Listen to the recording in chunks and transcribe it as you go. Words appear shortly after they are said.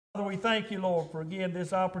Father, we thank you, Lord, for again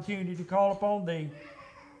this opportunity to call upon Thee.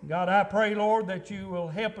 God, I pray, Lord, that you will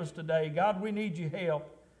help us today. God, we need your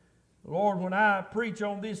help. Lord, when I preach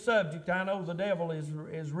on this subject, I know the devil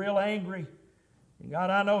is real angry. And God,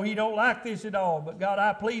 I know he don't like this at all. But God,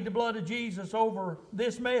 I plead the blood of Jesus over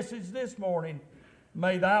this message this morning.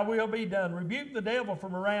 May thy will be done. Rebuke the devil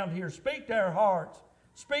from around here. Speak to our hearts.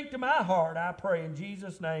 Speak to my heart, I pray in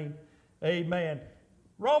Jesus' name. Amen.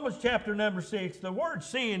 Romans chapter number 6, the word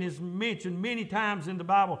sin is mentioned many times in the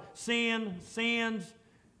Bible. Sin, sins,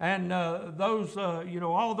 and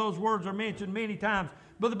all those words are mentioned many times.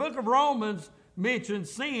 But the book of Romans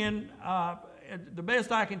mentions sin, the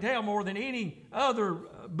best I can tell, more than any other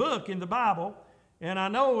book in the Bible. And I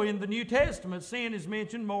know in the New Testament, sin is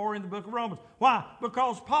mentioned more in the book of Romans. Why?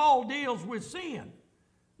 Because Paul deals with sin.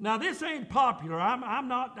 Now, this ain't popular. I'm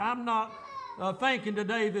not thinking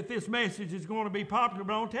today that this message is going to be popular,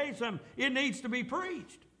 but I'll tell you something. It needs to be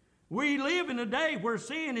preached. We live in a day where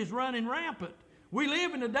sin is running rampant. We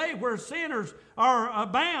live in a day where sinners are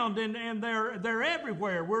abound and they're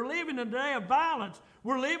everywhere. We're living in a day of violence.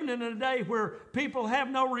 We're living in a day where people have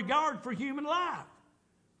no regard for human life.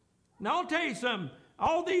 Now, I'll tell you something.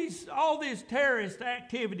 All this terrorist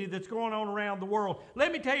activity that's going on around the world,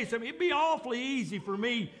 let me tell you something. It'd be awfully easy for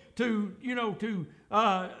me to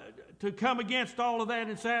come against all of that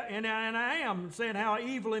and I am saying how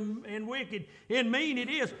evil and wicked and mean it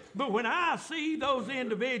is. But when I see those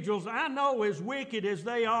individuals, I know as wicked as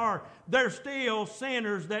they are, they're still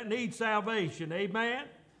sinners that need salvation. Amen?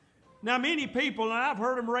 Now, many people, and I've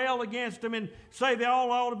heard them rail against them and say they all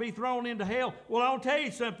ought to be thrown into hell. Well, I'll tell you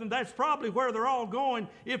something. That's probably where they're all going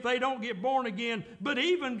if they don't get born again. But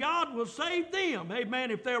even God will save them, amen,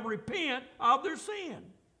 if they'll repent of their sin.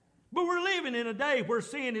 But we're living in a day where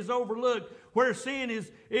sin is overlooked, where sin is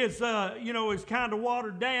kind of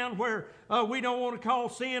watered down, where we don't want to call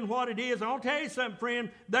sin what it is. I'll tell you something, friend.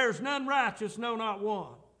 There's none righteous, no, not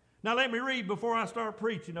one. Now let me read before I start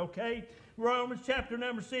preaching, okay? Romans chapter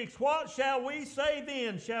number 6. What shall we say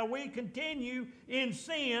then? Shall we continue in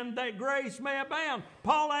sin that grace may abound?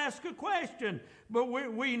 Paul asks a question. But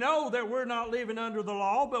we know that we're not living under the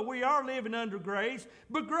law, but we are living under grace.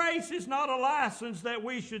 But grace is not a license that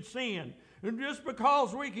we should sin. And just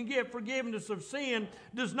because we can get forgiveness of sin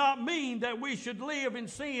does not mean that we should live in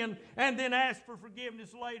sin and then ask for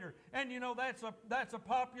forgiveness later. And you know, that's a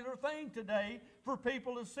popular thing today for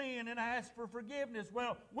people to sin and ask for forgiveness.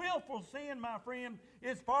 Well, willful sin, my friend,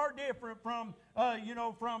 is far different from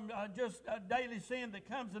just daily sin that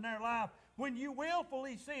comes in our life. When you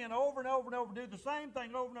willfully sin over and over and over, do the same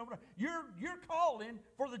thing over and over, you're calling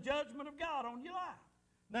for the judgment of God on your life.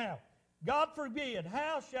 Now, God forbid,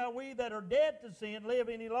 how shall we that are dead to sin live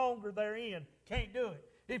any longer therein? Can't do it.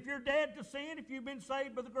 If you're dead to sin, if you've been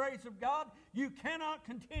saved by the grace of God, you cannot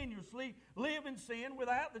continuously live in sin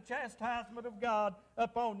without the chastisement of God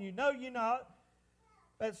upon you. Know ye not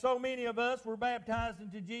that so many of us were baptized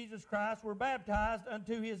into Jesus Christ, were baptized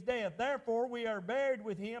unto his death. Therefore we are buried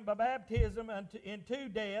with him by baptism into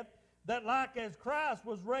death, that like as Christ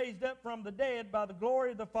was raised up from the dead by the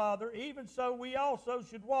glory of the Father, even so we also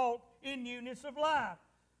should walk in newness of life.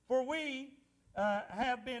 For we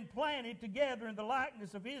have been planted together in the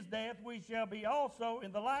likeness of his death, we shall be also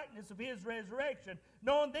in the likeness of his resurrection.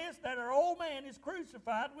 Knowing this, that our old man is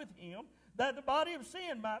crucified with him, that the body of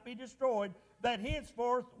sin might be destroyed, that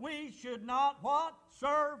henceforth we should not what?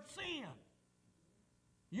 Serve sin.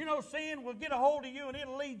 You know, sin will get a hold of you and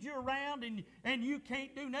it'll lead you around and you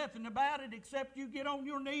can't do nothing about it except you get on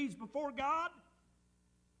your knees before God.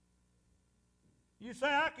 You say,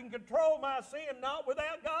 I can control my sin, not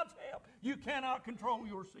without God's help. You cannot control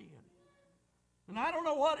your sin. And I don't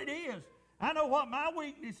know what it is. I know what my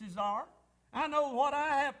weaknesses are. I know what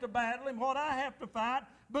I have to battle and what I have to fight.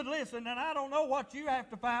 But listen, and I don't know what you have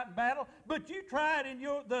to fight and battle, but you try it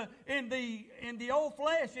in the old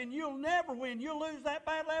flesh and you'll never win. You'll lose that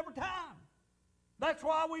battle every time. That's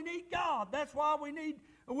why we need God. That's why we need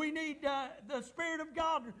the Spirit of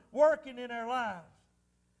God working in our lives.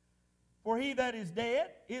 For he that is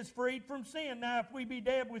dead is freed from sin. Now if we be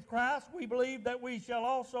dead with Christ, we believe that we shall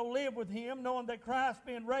also live with him, knowing that Christ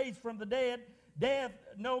being raised from the dead, death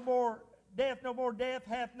no more, death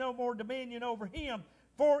hath no more dominion over him.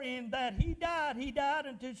 For in that he died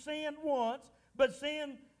unto sin once, but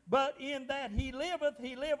in that he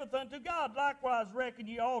liveth unto God. Likewise reckon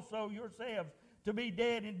ye also yourselves to be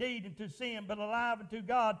dead indeed unto sin, but alive unto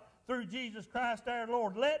God through Jesus Christ our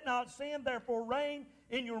Lord. Let not sin therefore reign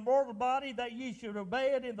in your mortal body, that ye should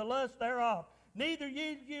obey it in the lust thereof. Neither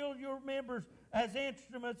ye yield your members as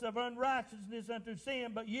instruments of unrighteousness unto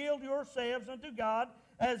sin, but yield yourselves unto God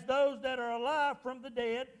as those that are alive from the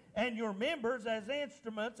dead, and your members as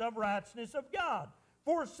instruments of righteousness of God.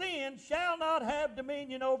 For sin shall not have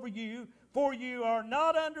dominion over you, for you are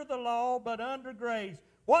not under the law, but under grace.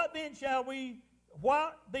 What then shall we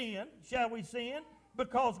sin,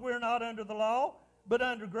 because we're not under the law, but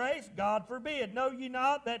under grace? God forbid. Know ye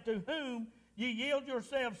not that to whom ye yield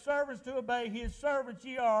yourselves servants to obey, his servants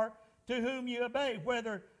ye are, to whom ye obey,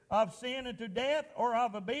 whether of sin unto death, or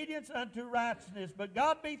of obedience unto righteousness. But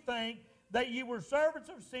God be thanked that ye were servants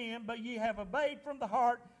of sin, but ye have obeyed from the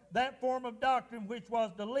heart that form of doctrine which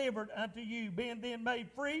was delivered unto you. Being then made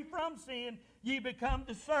free from sin, ye become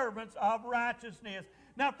the servants of righteousness.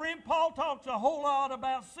 Now, friend, Paul talks a whole lot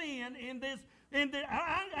about sin in this.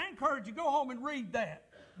 I encourage you, go home and read that.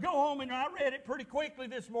 Go home, and I read it pretty quickly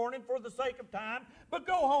this morning for the sake of time, but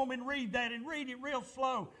go home and read that, and read it real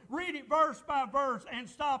slow. Read it verse by verse and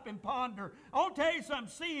stop and ponder. I'll tell you something,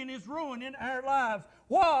 sin is ruining our lives.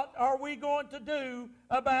 What are we going to do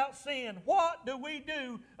about sin? What do we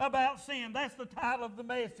do about sin? That's the title of the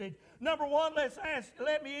message. Number one,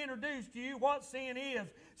 let me introduce to you what sin is.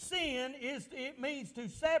 Sin it means to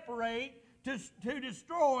separate, to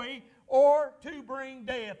destroy, or to bring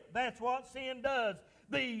death. That's what sin does.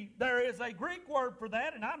 There is a Greek word for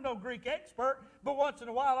that, and I'm no Greek expert, but once in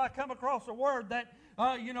a while I come across a word that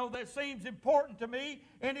that seems important to me,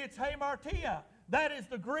 and it's hamartia. That is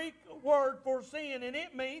the Greek word for sin, and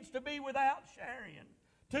it means to be without sharing,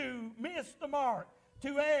 to miss the mark,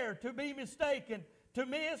 to err, to be mistaken, to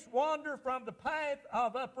wander from the path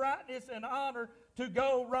of uprightness and honor, to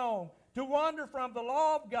go wrong, to wander from the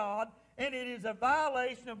law of God, and it is a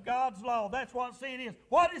violation of God's law. That's what sin is.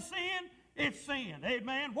 What is sin? It's sin.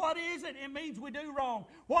 Amen. What is it? It means we do wrong.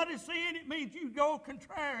 What is sin? It means you go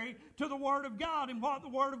contrary to the Word of God and what the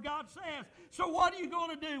Word of God says. So what are you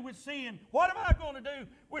going to do with sin? What am I going to do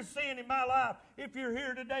with sin in my life? If you're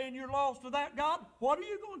here today and you're lost without God, what are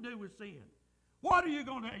you going to do with sin? What are you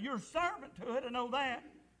going to do? You're a servant to it, I know that.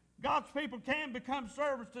 God's people can become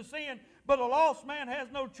servants to sin, but a lost man has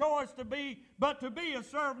no choice but to be a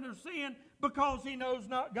servant of sin because he knows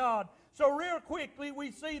not God. So real quickly,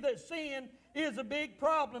 we see that sin is a big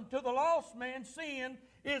problem. To the lost man, sin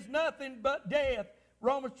is nothing but death.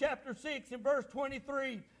 Romans chapter 6 and verse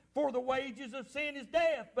 23, for the wages of sin is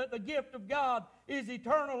death, but the gift of God is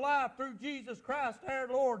eternal life through Jesus Christ our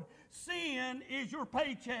Lord. Sin is your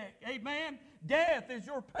paycheck. Amen? Death is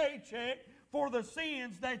your paycheck for the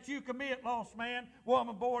sins that you commit, lost man,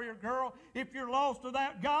 woman, boy, or girl. If you're lost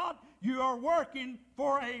without God, you are working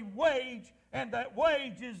for a wage, and that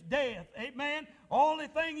wage is death. Amen? Only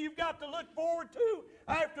thing you've got to look forward to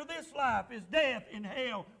after this life is death in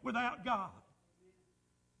hell without God.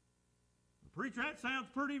 Preacher, that sounds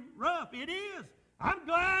pretty rough. It is. I'm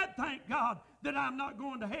glad, thank God, that I'm not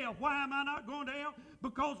going to hell. Why am I not going to hell?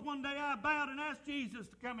 Because one day I bowed and asked Jesus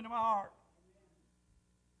to come into my heart.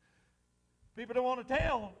 People don't want to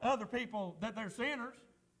tell other people that they're sinners.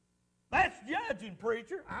 That's judging,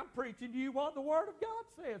 preacher. I'm preaching to you what the Word of God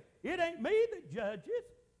says. It ain't me that judges.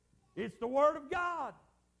 It's the Word of God.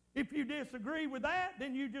 If you disagree with that,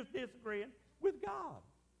 then you're just disagreeing with God.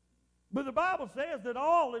 But the Bible says that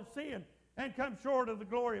all have sinned and come short of the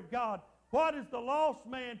glory of God. What is the lost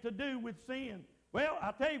man to do with sin? Well,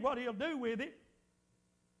 I'll tell you what he'll do with it.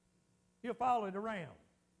 He'll follow it around.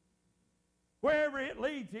 Wherever it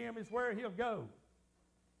leads him is where he'll go.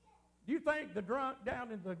 Do you think the drunk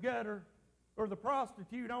down in the gutter or the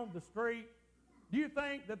prostitute on the street, do you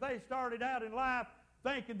think that they started out in life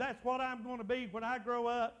thinking that's what I'm going to be when I grow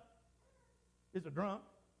up? Is a drunk,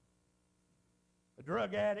 a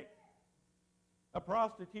drug addict, a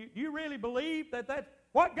prostitute? Do you really believe that that's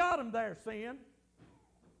what got them there? Sin.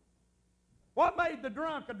 What made the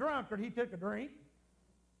drunk a drunkard? He took a drink.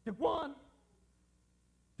 Took one.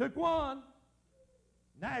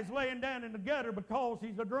 Now he's laying down in the gutter because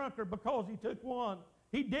he's a drunkard, because he took one.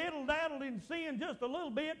 He diddle-daddled in sin just a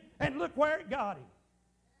little bit, and look where it got him.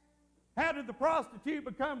 How did the prostitute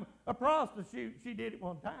become a prostitute? She did it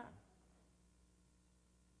one time.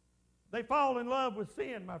 They fall in love with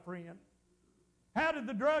sin, my friend. How did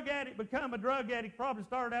the drug addict become a drug addict? Probably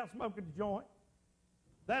started out smoking the joint.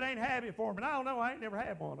 That ain't a habit for him, and I don't know, I ain't never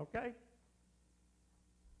had one, okay?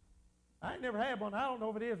 I ain't never had one. I don't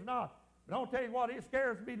know if it is or not. But I'll tell you what, it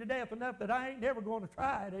scares me to death enough that I ain't never going to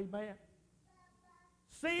try it, amen.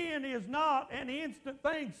 Sin is not an instant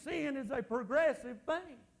thing. Sin is a progressive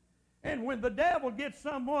thing. And when the devil gets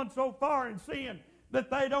someone so far in sin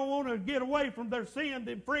that they don't want to get away from their sin,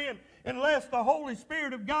 then friend, unless the Holy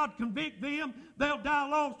Spirit of God convict them, they'll die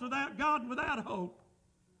lost without God and without hope.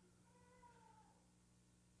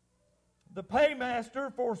 the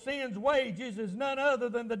paymaster for sin's wages is none other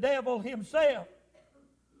than the devil himself.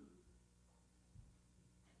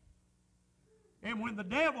 And when the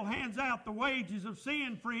devil hands out the wages of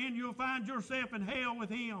sin, friend, you'll find yourself in hell with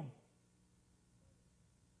him.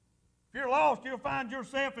 If you're lost, you'll find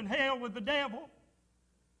yourself in hell with the devil.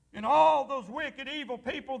 And all those wicked, evil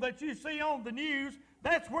people that you see on the news,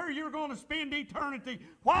 that's where you're going to spend eternity.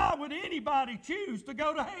 Why would anybody choose to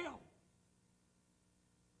go to hell?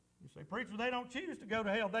 You say, preacher, they don't choose to go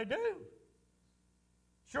to hell. They do.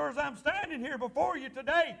 Sure as I'm standing here before you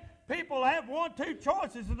today, people have two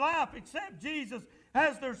choices in life: accept Jesus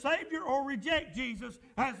as their Savior or reject Jesus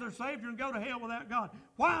as their Savior and go to hell without God.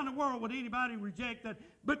 Why in the world would anybody reject that?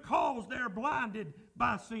 Because they're blinded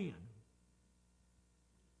by sin.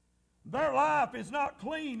 Their life is not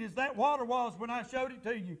clean as that water was when I showed it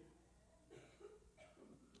to you.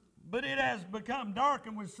 But it has become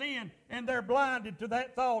darkened with sin, and they're blinded to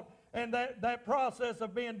that thought and that process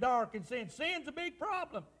of being dark in sin. Sin's a big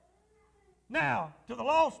problem. Now, to the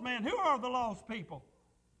lost man, who are the lost people?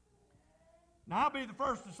 Now, I'll be the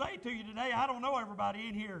first to say to you today, I don't know everybody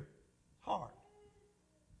in here heart.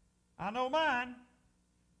 I know mine.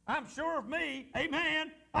 I'm sure of me.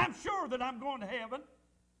 Amen. I'm sure that I'm going to heaven.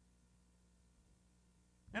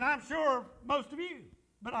 And I'm sure of most of you,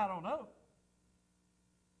 but I don't know.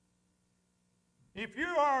 If you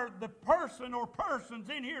are the person or persons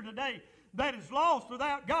in here today that is lost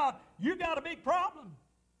without God, you got a big problem.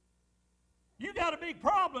 You got a big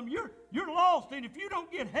problem. You're lost, and if you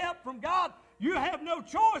don't get help from God, you have no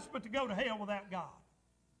choice but to go to hell without God.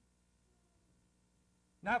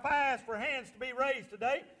 Now, if I ask for hands to be raised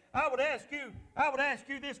today, I would ask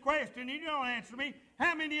you this question, and you don't answer me.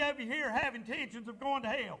 How many of you here have intentions of going to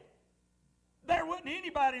hell? There wasn't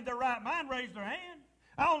anybody in their right mind raise their hand.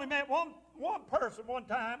 I only met one person one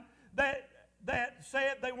time that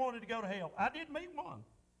said they wanted to go to hell. I didn't meet one.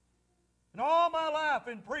 In all my life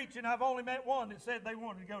in preaching, I've only met one that said they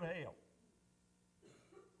wanted to go to hell.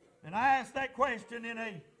 And I asked that question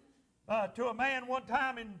to a man one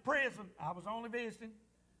time in prison. I was only visiting.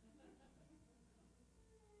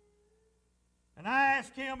 And I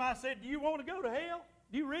asked him, I said, do you want to go to hell?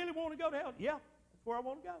 Do you really want to go to hell? Yeah, that's where I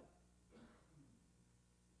want to go.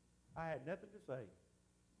 I had nothing to say.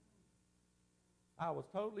 I was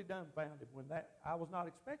totally dumbfounded when I was not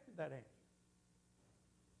expecting that answer.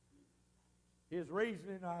 His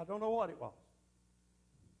reasoning, I don't know what it was.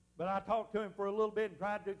 But I talked to him for a little bit and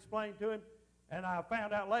tried to explain to him, and I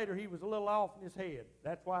found out later he was a little off in his head.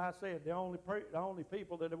 That's why I said the only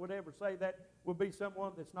people that would ever say that would be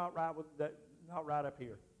someone that's not right up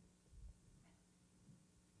here.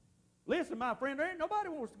 Listen, my friend, there ain't nobody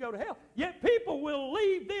wants to go to hell. Yet people will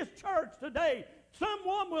leave this church today.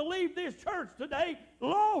 Someone will leave this church today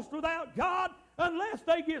lost without God. Unless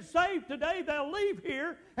they get saved today, they'll leave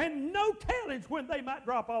here, and no telling when they might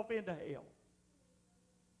drop off into hell.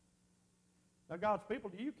 Now, God's people,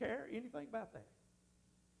 do you care anything about that?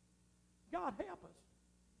 God help us.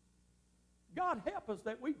 God help us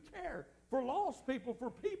that we care for lost people, for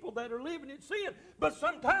people that are living in sin. But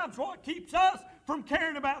sometimes what keeps us from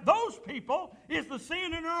caring about those people is the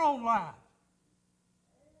sin in our own life.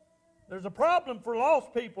 There's a problem for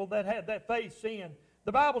lost people that face sin.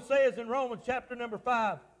 The Bible says in Romans chapter number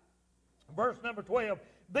 5, verse number 12,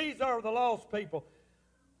 these are the lost people.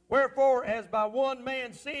 Wherefore, as by one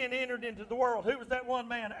man sin entered into the world. Who was that one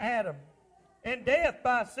man? Adam. And death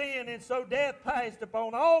by sin, and so death passed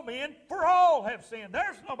upon all men, for all have sinned.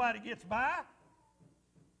 There's nobody gets by.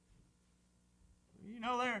 You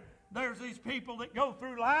know, there's these people that go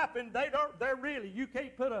through life, and they're really, you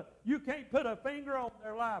can't put a finger on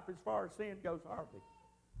their life as far as sin goes, hardly.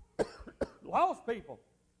 Lost people.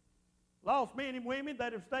 Lost men and women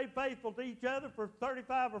that have stayed faithful to each other for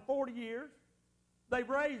 35 or 40 years. They've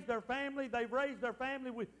raised their family. They've raised their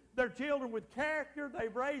family with their children with character.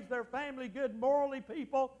 They've raised their family good, morally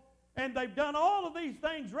people. And they've done all of these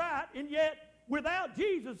things right. And yet, without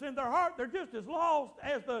Jesus in their heart, they're just as lost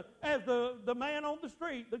as the man on the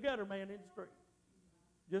street, the gutter man in the street.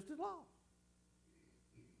 Just as lost.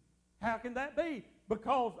 How can that be?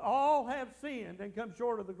 Because all have sinned and come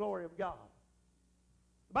short of the glory of God.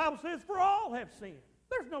 The Bible says, for all have sinned.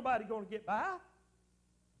 There's nobody going to get by.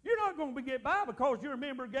 You're not going to get by because you're a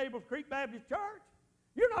member of Gables Creek Baptist Church.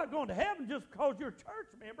 You're not going to heaven just because you're a church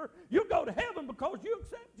member. You'll go to heaven because you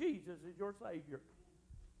accept Jesus as your Savior.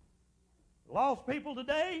 Lost people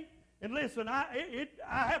today, and listen, I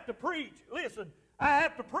have to preach. Listen, I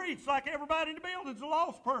have to preach like everybody in the building's a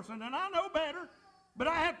lost person, and I know better. But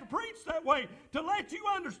I have to preach that way to let you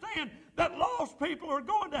understand that lost people are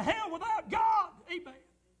going to hell without God. Amen.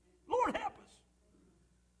 Lord help us.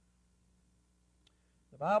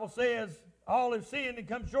 Bible says, all have sinned and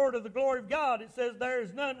come short of the glory of God. It says, there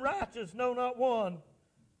is none righteous, no, not one.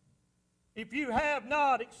 If you have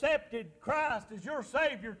not accepted Christ as your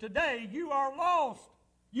Savior today, you are lost.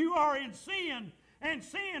 You are in sin, and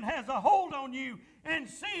sin has a hold on you, and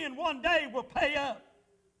sin one day will pay up.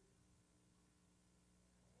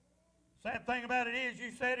 Sad thing about it is,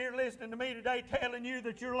 you sat here listening to me today telling you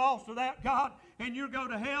that you're lost without God and you'll go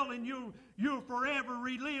to hell, and you'll forever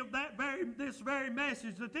relive this very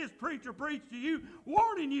message that this preacher preached to you,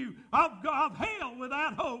 warning you of hell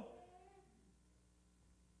without hope.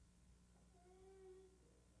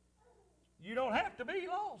 You don't have to be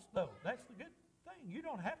lost, though. That's the good thing. You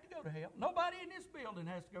don't have to go to hell. Nobody in this building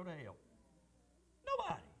has to go to hell.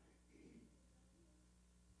 Nobody.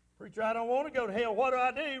 Preacher, I don't want to go to hell. What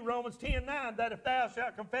do? Romans 10:9, that if thou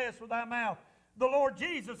shalt confess with thy mouth the Lord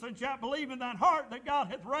Jesus, and shalt believe in thine heart that God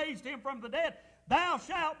hath raised him from the dead, thou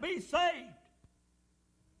shalt be saved.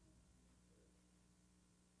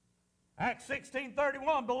 Acts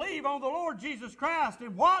 16:31, believe on the Lord Jesus Christ,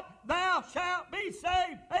 and what? Thou shalt be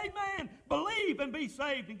saved. Amen. Believe and be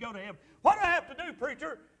saved and go to heaven. What do I have to do,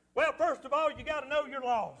 preacher? Well, first of all, you got to know you're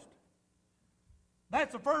lost.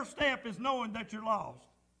 That's the first step, is knowing that you're lost.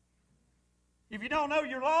 If you don't know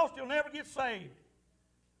you're lost, you'll never get saved.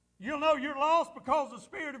 You'll know you're lost because the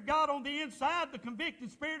Spirit of God on the inside, the convicting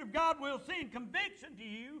Spirit of God, will send conviction to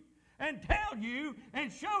you and tell you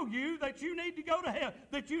and show you that you need to go to hell,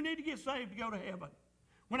 that you need to get saved to go to heaven.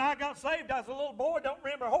 When I got saved, I was a little boy, don't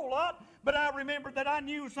remember a whole lot, but I remember that I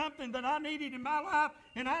knew something that I needed in my life,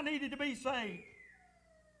 and I needed to be saved.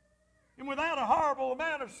 And without a horrible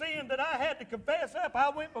amount of sin that I had to confess up, I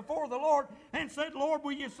went before the Lord and said, Lord,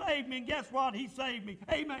 will you save me? And guess what? He saved me.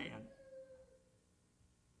 Amen.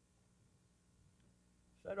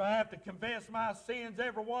 So do I have to confess my sins,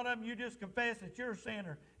 every one of them? You just confess that you're a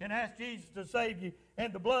sinner and ask Jesus to save you.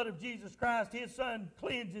 And the blood of Jesus Christ, his Son,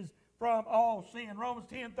 cleanses from all sin. Romans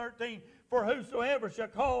 10:13, for whosoever shall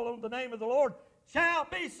call on the name of the Lord shall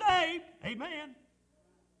be saved. Amen.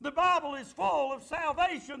 The Bible is full of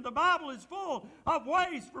salvation. The Bible is full of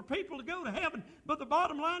ways for people to go to heaven. But the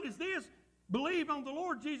bottom line is this: believe on the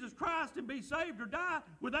Lord Jesus Christ and be saved, or die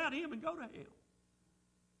without him and go to hell.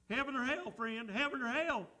 Heaven or hell, friend. Heaven or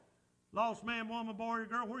hell. Lost man, woman, boy, or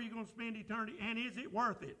girl, where are you going to spend eternity? And is it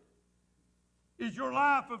worth it? Is your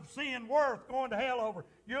life of sin worth going to hell over?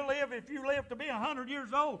 If you live to be 100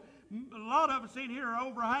 years old, a lot of us in here are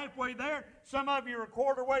over halfway there. Some of you are a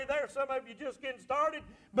quarter way there. Some of you just getting started.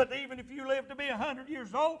 But even if you live to be 100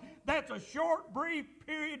 years old, that's a short, brief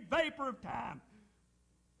period, vapor of time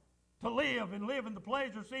to live and live in the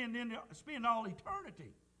pleasure of sin and then spend all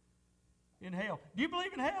eternity in hell. Do you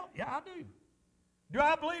believe in hell? Yeah, I do. Do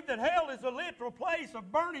I believe that hell is a literal place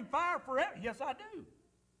of burning fire forever? Yes, I do.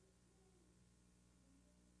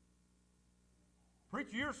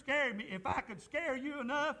 Preacher, you're scaring me. If I could scare you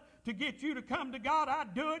enough to get you to come to God,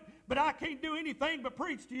 I'd do it. But I can't do anything but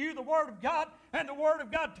preach to you the Word of God. And the Word of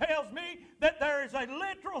God tells me that there is a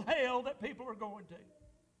literal hell that people are going to.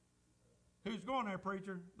 Who's going there,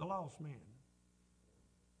 preacher? The lost man.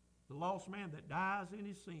 The lost man that dies in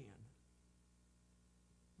his sin.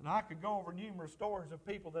 And I could go over numerous stories of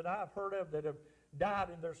people that I've heard of that have died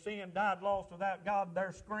in their sin, died lost without God, and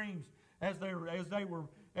their screams as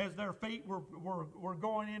their feet were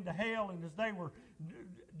going into hell, and as they were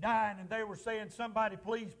dying, and they were saying, somebody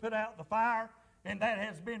please put out the fire. And that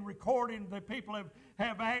has been recorded. The people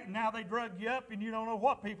have acted. Now they drug you up, and you don't know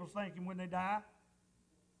what people's thinking when they die.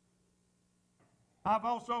 I've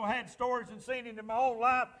also had stories and seen it in my own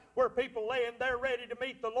life where people laying there ready to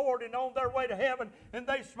meet the Lord and on their way to heaven, and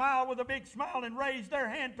they smile with a big smile and raise their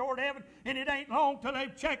hand toward heaven, and it ain't long till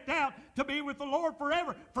they've checked out to be with the Lord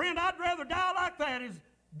forever. Friend, I'd rather die like that as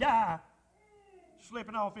die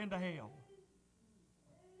slipping off into hell.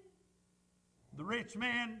 The rich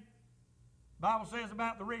man, the Bible says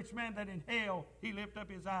about the rich man that in hell he lifted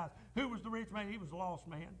up his eyes. Who was the rich man? He was a lost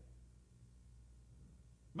man.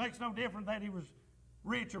 Makes no difference that he was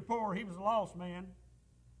rich or poor. He was a lost man.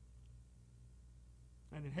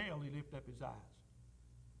 And in hell he lifted up his eyes.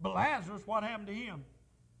 But Lazarus, what happened to him?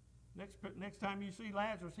 Next time you see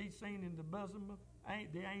Lazarus, he's seen in the bosom of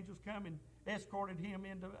the angels come and escorted him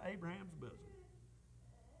into Abraham's bosom.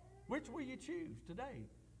 Which will you choose today?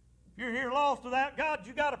 If you're here lost without God,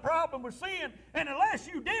 you got a problem with sin. And unless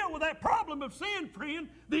you deal with that problem of sin, friend,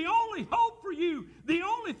 the only hope for you, the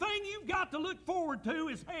only thing you've got to look forward to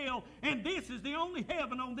is hell. And this is the only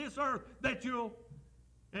heaven on this earth that you'll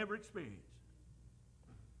ever experience.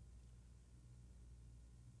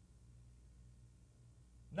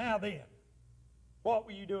 Now then, what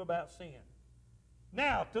will you do about sin?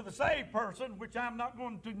 Now, to the saved person, which I'm not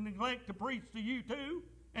going to neglect to preach to you too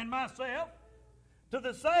and myself, to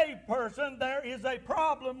the saved person, there is a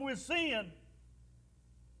problem with sin.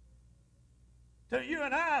 To you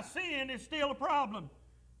and I, sin is still a problem.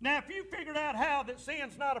 Now, if you figured out how that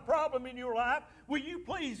sin's not a problem in your life, will you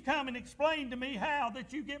please come and explain to me how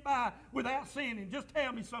that you get by without sinning? Just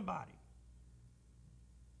tell me somebody.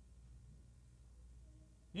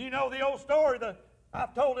 You know the old story,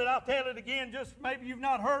 I've told it, I'll tell it again, just maybe you've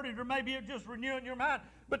not heard it or maybe it's just renewing your mind.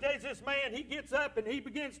 But there's this man, he gets up and he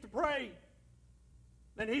begins to pray.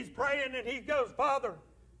 And he's praying and he goes, Father,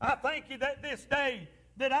 I thank you that this day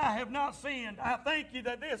that I have not sinned. I thank you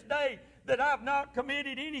that this day that I've not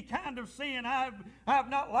committed any kind of sin. I've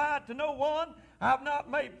not lied to no one. I've not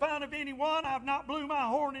made fun of anyone. I've not blew my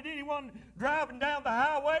horn at anyone driving down the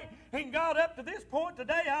highway. And God, up to this point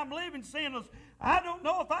today, I'm living sinless. I don't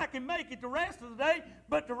know if I can make it the rest of the day,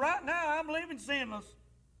 but to right now, I'm living sinless.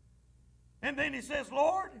 And then he says,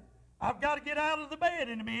 Lord, I've got to get out of the bed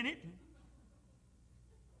in a minute.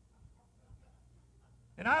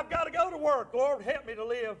 And I've got to go to work. Lord, help me to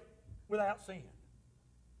live without sin.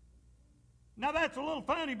 Now that's a little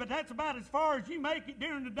funny, but that's about as far as you make it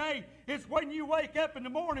during the day. It's when you wake up in the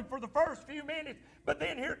morning for the first few minutes. But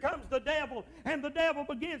then here comes the devil, and the devil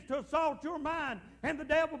begins to assault your mind, and the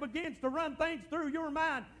devil begins to run things through your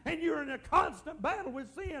mind, and you're in a constant battle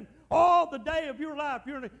with sin all the day of your life.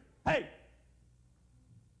 Hey,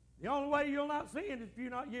 the only way you'll not sin is if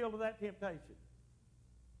you not yield to that temptation.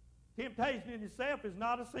 Temptation in itself is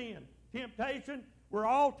not a sin. Temptation, we're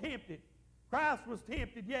all tempted. Christ was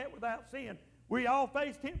tempted yet without sin. We all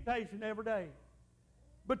face temptation every day.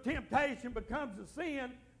 But temptation becomes a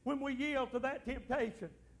sin when we yield to that temptation.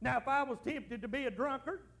 Now, if I was tempted to be a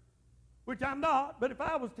drunkard, which I'm not, but if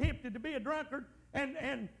I was tempted to be a drunkard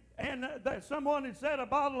and someone had set a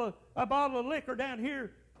bottle of liquor down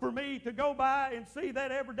here for me to go by and see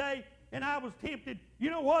that every day, and I was tempted, you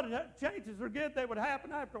know what? Chances are good that would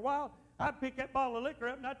happen after a while. I'd pick that bottle of liquor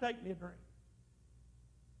up and I'd take me a drink.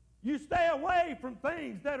 You stay away from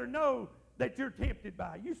things that that you're tempted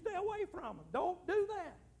by. You stay away from them. Don't do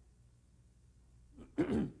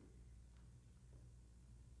that.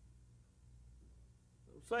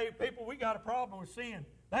 Saved people, we got a problem with sin.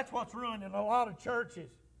 That's what's ruining a lot of churches.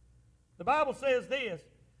 The Bible says this,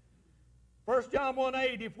 1 John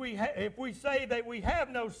 1:8, if we say that we have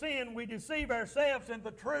no sin, we deceive ourselves and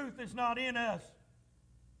the truth is not in us.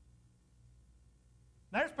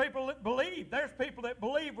 There's people that believe. There's people that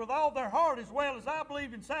believe with all their heart as well as I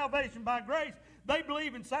believe in salvation by grace. They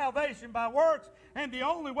believe in salvation by works, and the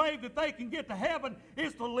only way that they can get to heaven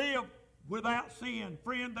is to live without sin.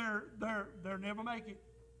 Friend, they'll never make it.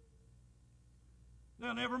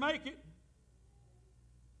 They'll never make it.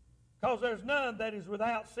 Because there's none that is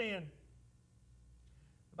without sin.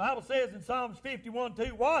 The Bible says in Psalms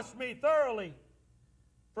 51:2, wash me thoroughly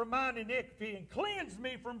from mine iniquity and cleanse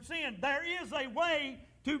me from sin. There is a way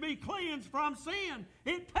to be cleansed from sin.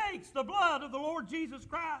 It takes the blood of the Lord Jesus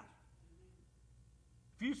Christ.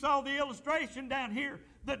 If you saw the illustration down here,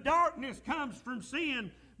 the darkness comes from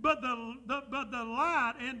sin, but the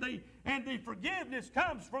light and the forgiveness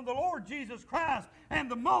comes from the Lord Jesus Christ. And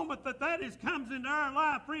the moment that comes into our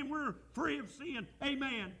life, friend, we're free of sin.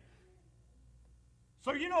 Amen.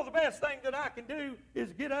 So you know the best thing that I can do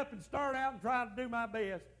is get up and start out and try to do my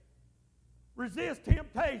best. Resist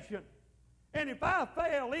temptation. And if I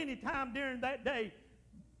fail any time during that day,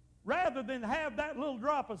 rather than have that little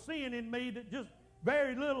drop of sin in me, that just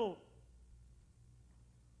very little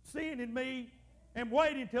sin in me, and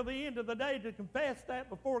wait until the end of the day to confess that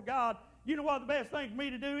before God, you know what the best thing for me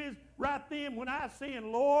to do is? Right then when I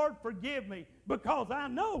sin, Lord, forgive me, because I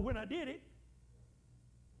know when I did it.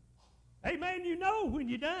 Amen, you know when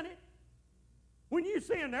you done it. When you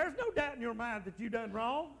sin, there's no doubt in your mind that you done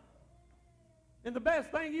wrong. And the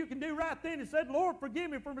best thing you can do right then is say, Lord,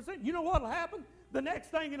 forgive me for my sin. You know what will happen? The next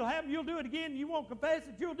thing that'll happen, you'll do it again, you won't confess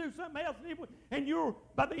it, you'll do something else, and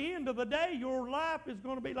by the end of the day, your life is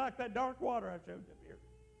going to be like that dark water I showed up here.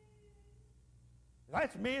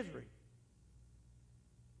 That's misery.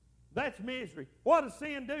 That's misery. What does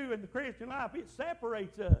sin do in the Christian life? It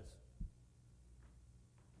separates us.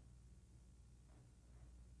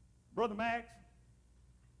 Brother Max,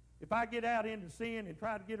 if I get out into sin and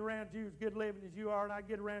try to get around you as good living as you are, and I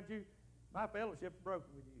get around you, my fellowship is broken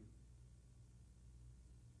with you.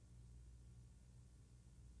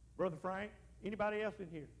 Brother Frank, anybody else in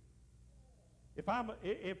here? If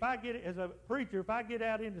I get as a preacher, if I get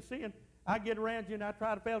out into sin, I get around you and I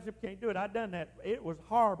try to fellowship, can't do it. I've done that. It was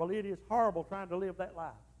horrible. It is horrible trying to live that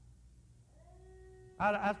life.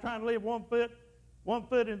 I was trying to live one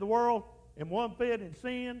foot in the world, in one fit in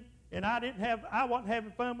sin, and I wasn't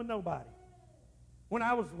having fun with nobody. When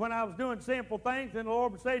I was doing sinful things, and the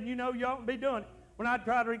Lord was saying, you know, you oughtn't be doing it. When I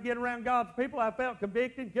tried to get around God's people, I felt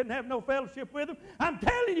convicted, couldn't have no fellowship with them. I'm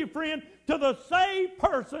telling you, friend, to the saved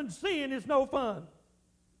person, sin is no fun.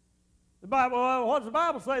 The Bible, what does the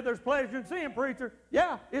Bible say? There's pleasure in sin, preacher.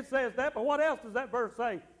 Yeah, it says that, but what else does that verse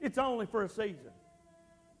say? It's only for a season.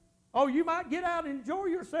 Oh, you might get out and enjoy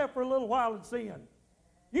yourself for a little while in sin.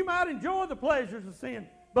 You might enjoy the pleasures of sin.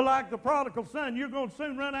 But like the prodigal son, you're going to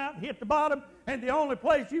soon run out and hit the bottom, and the only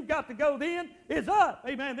place you've got to go then is up.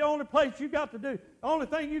 Amen. The only place you've got to do, the only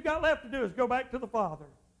thing you've got left to do is go back to the Father.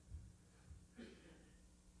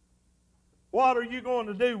 What are you going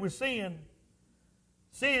to do with sin?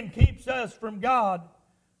 Sin keeps us from God.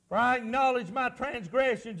 For I acknowledge my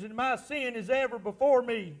transgressions, and my sin is ever before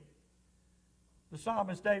me. The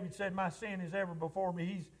psalmist David said, my sin is ever before me.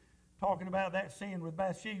 He's talking about that sin with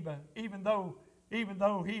Bathsheba. Even though he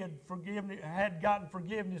had gotten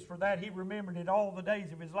forgiveness for that, he remembered it all the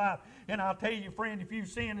days of his life. And I'll tell you, friend, if you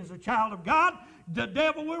sin as a child of God, the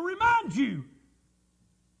devil will remind you.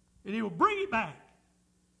 And he will bring it back.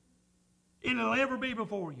 And it'll ever be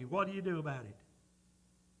before you. What do you do about it?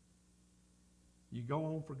 You go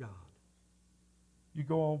on for God. You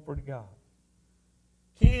go on for God.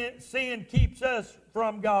 Sin keeps us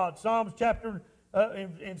from God.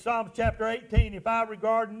 In Psalms chapter 18, if I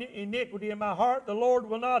regard iniquity in my heart, the Lord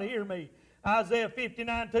will not hear me. Isaiah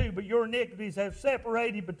 59:2, but your iniquities have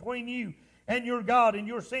separated between you and your God, and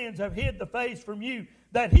your sins have hid the face from you,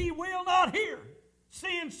 that he will not hear.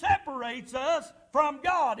 Sin separates us from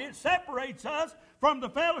God. It separates us from the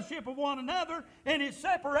fellowship of one another, and it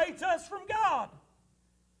separates us from God.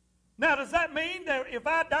 Now, does that mean that if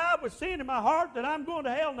I die with sin in my heart that I'm going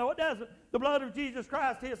to hell? No, it doesn't. The blood of Jesus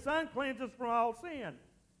Christ, his Son, cleanses from all sin.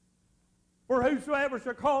 For whosoever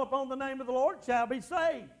shall call upon the name of the Lord shall be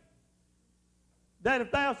saved. That if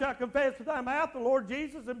thou shalt confess with thy mouth the Lord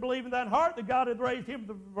Jesus and believe in thine heart that God hath raised him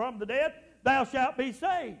from the dead, thou shalt be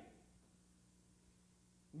saved.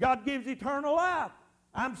 God gives eternal life.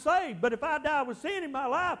 I'm saved. But if I die with sin in my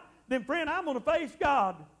life, then friend, I'm going to face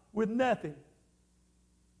God with nothing.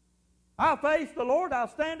 I'll face the Lord. I'll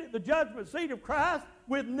stand at the judgment seat of Christ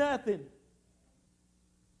with nothing.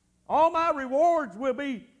 All my rewards will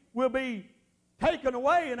be taken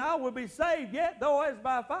away, and I will be saved, yet though as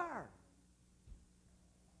by fire.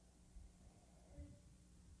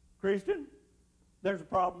 Christian, there's a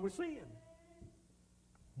problem with sin.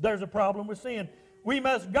 There's a problem with sin. We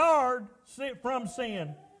must guard from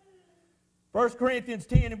sin. 1 Corinthians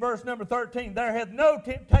 10 and verse number 13, there hath no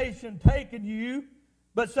temptation taken you,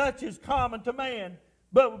 but such is common to man.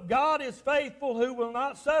 But God is faithful, who will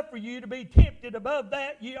not suffer you to be tempted above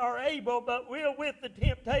that ye are able, but will with the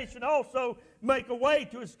temptation also make a way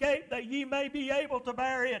to escape, that ye may be able to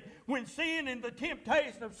bear it. When sin and the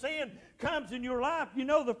temptation of sin comes in your life, you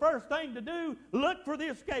know the first thing to do, look for the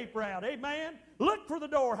escape route. Amen? Look for the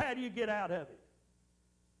door. How do you get out of it?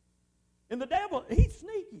 And the devil, he's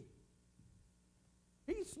sneaky.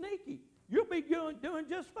 He's sneaky. You'll be doing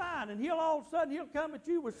just fine, and all of a sudden he'll come at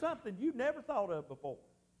you with something you've never thought of before.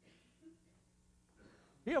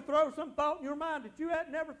 He'll throw some thought in your mind that you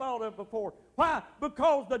had never thought of before. Why?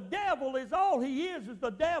 Because the devil is all he is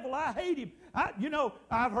the devil. I hate him.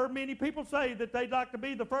 I've heard many people say that they'd like to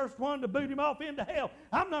be the first one to boot him off into hell.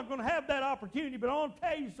 I'm not going to have that opportunity, but I want to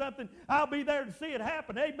tell you something. I'll be there to see it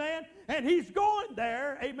happen. Amen? And he's going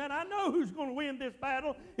there. Amen? I know who's going to win this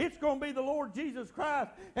battle. It's going to be the Lord Jesus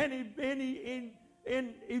Christ. And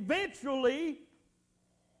eventually,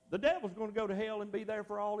 the devil's going to go to hell and be there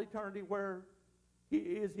for all eternity where he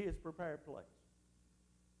is his prepared place.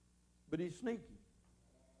 But he's sneaky.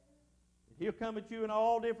 He'll come at you in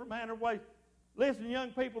all different manner of ways. Listen,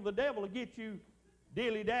 young people, the devil will get you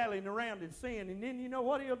dilly-dallying around in sin, and then you know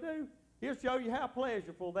what he'll do? He'll show you how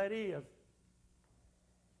pleasurable that is.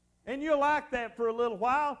 And you'll like that for a little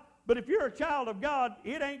while, but if you're a child of God,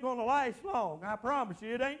 it ain't going to last long. I promise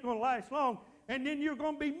you, it ain't going to last long. And then you're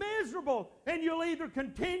going to be miserable, and you'll either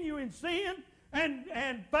continue in sin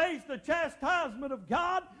and face the chastisement of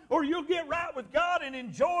God, or you'll get right with God and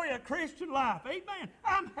enjoy a Christian life. Amen.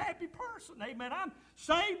 I'm a happy person. Amen. I'm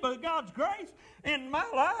saved by God's grace, and my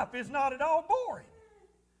life is not at all boring.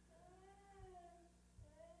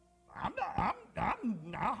 I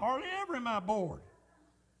hardly ever am I bored.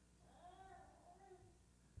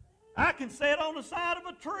 I can sit on the side of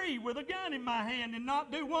a tree with a gun in my hand and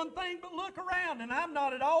not do one thing but look around, and I'm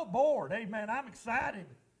not at all bored. Amen. I'm excited.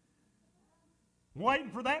 Waiting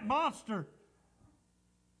for that monster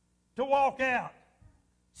to walk out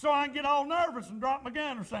so I can get all nervous and drop my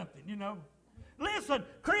gun or something, Listen,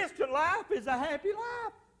 Christian life is a happy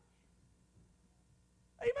life.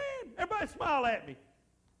 Amen. Everybody smile at me.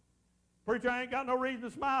 Preacher, I ain't got no reason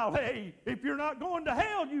to smile. Hey, if you're not going to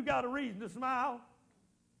hell, you got a reason to smile.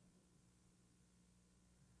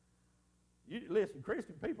 Listen,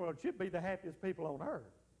 Christian people should be the happiest people on earth.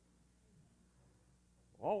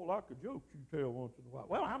 Oh, like a joke you tell once in a while.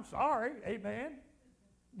 Well, I'm sorry. Amen.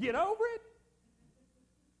 Get over it.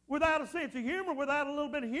 Without a sense of humor, without a little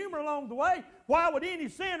bit of humor along the way, why would any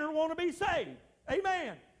sinner want to be saved?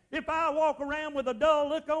 Amen. If I walk around with a dull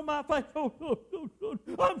look on my face, oh,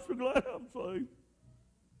 I'm so glad I'm saved.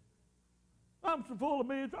 I'm so full of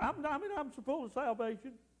misery. I'm so full of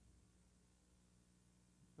salvation.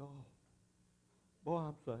 Oh, boy,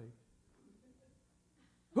 I'm saved.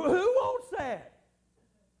 Who wants that?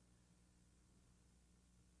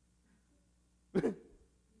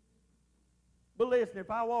 But listen, if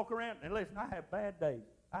I walk around, and listen, I have bad days.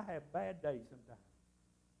 I have bad days sometimes.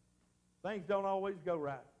 Things don't always go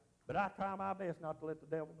right. But I try my best not to let the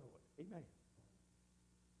devil know it. Amen.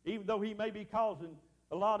 Even though he may be causing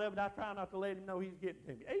a lot of it, I try not to let him know he's getting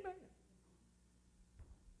to me. Amen.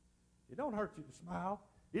 It don't hurt you to smile.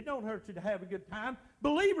 It don't hurt you to have a good time.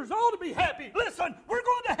 Believers ought to be happy. Listen, we're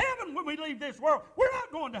going to heaven when we leave this world. We're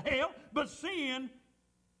not going to hell. But sin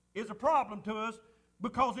is a problem to us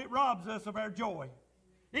because it robs us of our joy.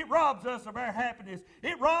 It robs us of our happiness.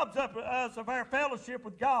 It robs us of our fellowship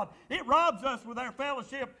with God. It robs us with our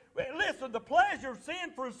fellowship. Listen, the pleasure of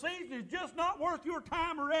sin for a season is just not worth your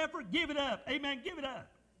time or effort. Give it up. Amen. Give it up.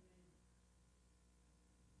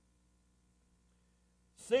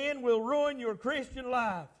 Sin will ruin your Christian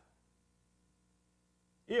life.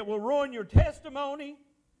 It will ruin your testimony.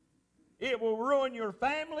 It will ruin your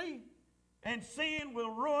family. And sin will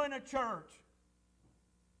ruin a church.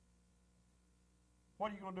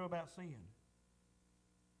 What are you going to do about sin?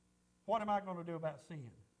 What am I going to do about sin?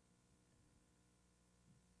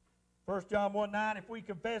 1 John 1:9, if we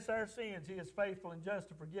confess our sins, He is faithful and just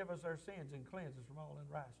to forgive us our sins and cleanse us from all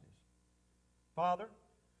unrighteousness. Father,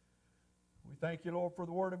 we thank you, Lord, for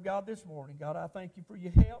the Word of God this morning. God, I thank you for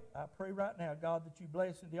your help. I pray right now, God, that you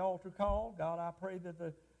bless the altar call. God, I pray that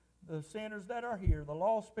the sinners that are here, the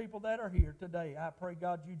lost people that are here today, I pray,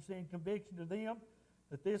 God, you'd send conviction to them,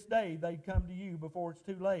 that this day they'd come to you before it's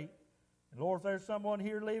too late. And Lord, if there's someone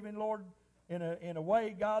here living, Lord, in a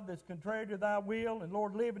way, God, that's contrary to thy will, and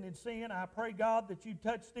Lord, living in sin, I pray, God, that you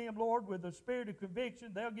touch them, Lord, with the spirit of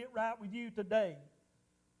conviction. They'll get right with you today.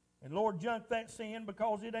 And Lord, junk that sin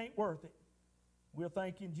because it ain't worth it. We'll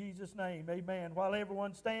thank you in Jesus' name. Amen. While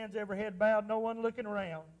everyone stands, every head bowed, no one looking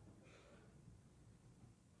around.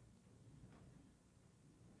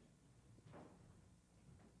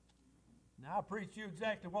 Now, I preach you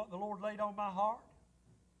exactly what the Lord laid on my heart.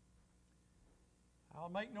 I'll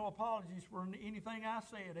make no apologies for anything I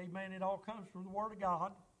said. Amen. It all comes from the Word of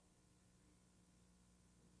God.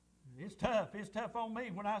 It's tough. It's tough on me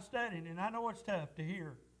when I study, and I know it's tough to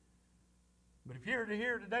hear. But if you're to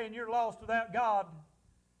hear today and you're lost without God,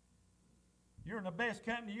 you're in the best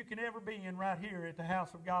company you can ever be in right here at the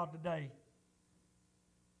house of God today.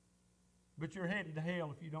 But you're headed to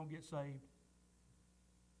hell if you don't get saved.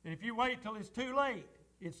 And if you wait till it's too late,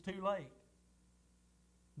 it's too late.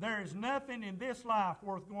 There is nothing in this life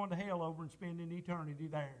worth going to hell over and spending eternity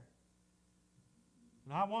there.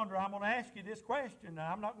 And I wonder, I'm going to ask you this question.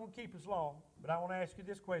 Now, I'm not going to keep us long, but I want to ask you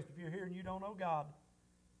this question. If you're here and you don't know God,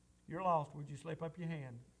 you're lost, would you slip up your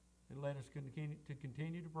hand and let us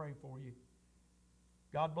continue to pray for you?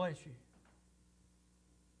 God bless you.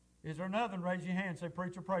 Is there another one? Raise your hand and say,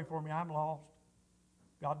 preacher, pray for me. I'm lost.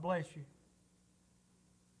 God bless you.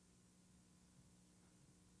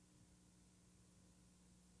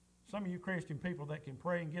 Some of you Christian people that can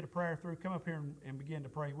pray and get a prayer through, come up here and begin to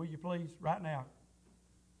pray. Will you please, right now?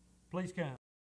 Please come.